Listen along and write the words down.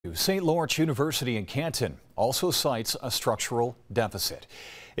St. Lawrence University in Canton also cites a structural deficit.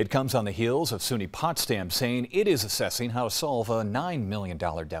 It comes on the heels of SUNY Potsdam saying it is assessing how to solve a $9 million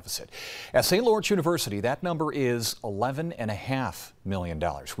deficit. At St. Lawrence University, that number is $11.5 million.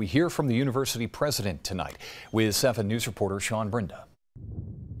 We hear from the university president tonight with 7 News reporter Sean Brinda.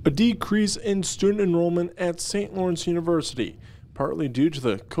 A decrease in student enrollment at St. Lawrence University, partly due to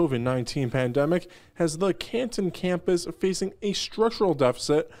the COVID-19 pandemic, has the Canton campus facing a structural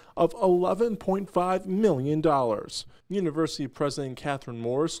deficit of $11.5 million. University President Catherine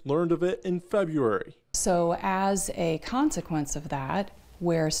Morris learned of it in February. So as a consequence of that,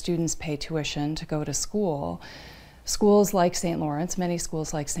 where students pay tuition to go to school, schools like St. Lawrence, many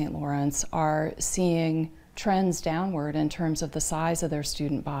schools like St. Lawrence, are seeing trends downward in terms of the size of their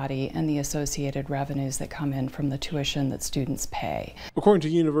student body and the associated revenues that come in from the tuition that students pay. According to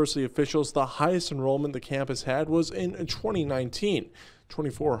university officials, the highest enrollment the campus had was in 2019,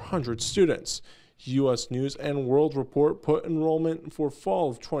 2,400 students. U.S. News and World Report put enrollment for fall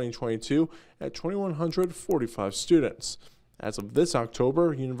of 2022 at 2,145 students. As of this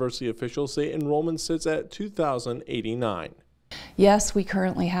October, university officials say enrollment sits at 2,089. Yes, we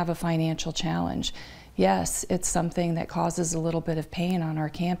currently have a financial challenge. Yes, it's something that causes a little bit of pain on our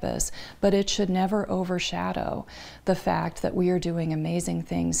campus, but it should never overshadow the fact that we are doing amazing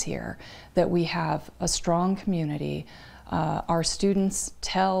things here, that we have a strong community. Our students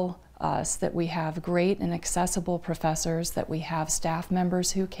tell us that we have great and accessible professors, that we have staff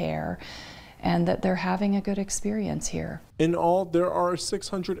members who care, and that they're having a good experience here. In all, there are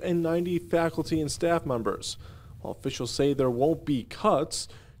 690 faculty and staff members. While officials say there won't be cuts,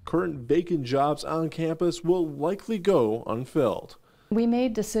 current vacant jobs on campus will likely go unfilled. We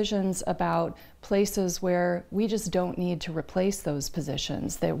made decisions about places where we just don't need to replace those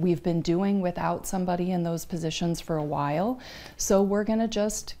positions, that we've been doing without somebody in those positions for a while, so we're going to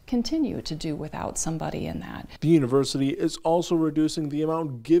just continue to do without somebody in that. The university is also reducing the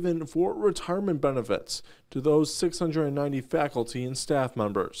amount given for retirement benefits to those 690 faculty and staff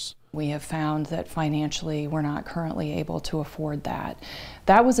members. We have found that financially we're not currently able to afford that.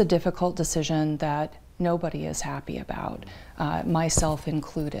 That was a difficult decision that nobody is happy about, myself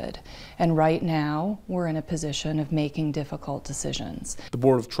included. And right now, we're in a position of making difficult decisions. The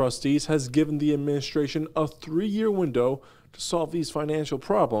Board of Trustees has given the administration a 3-year window to solve these financial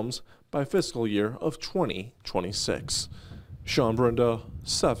problems by fiscal year of 2026. Sean Brinda,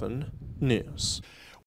 7 News.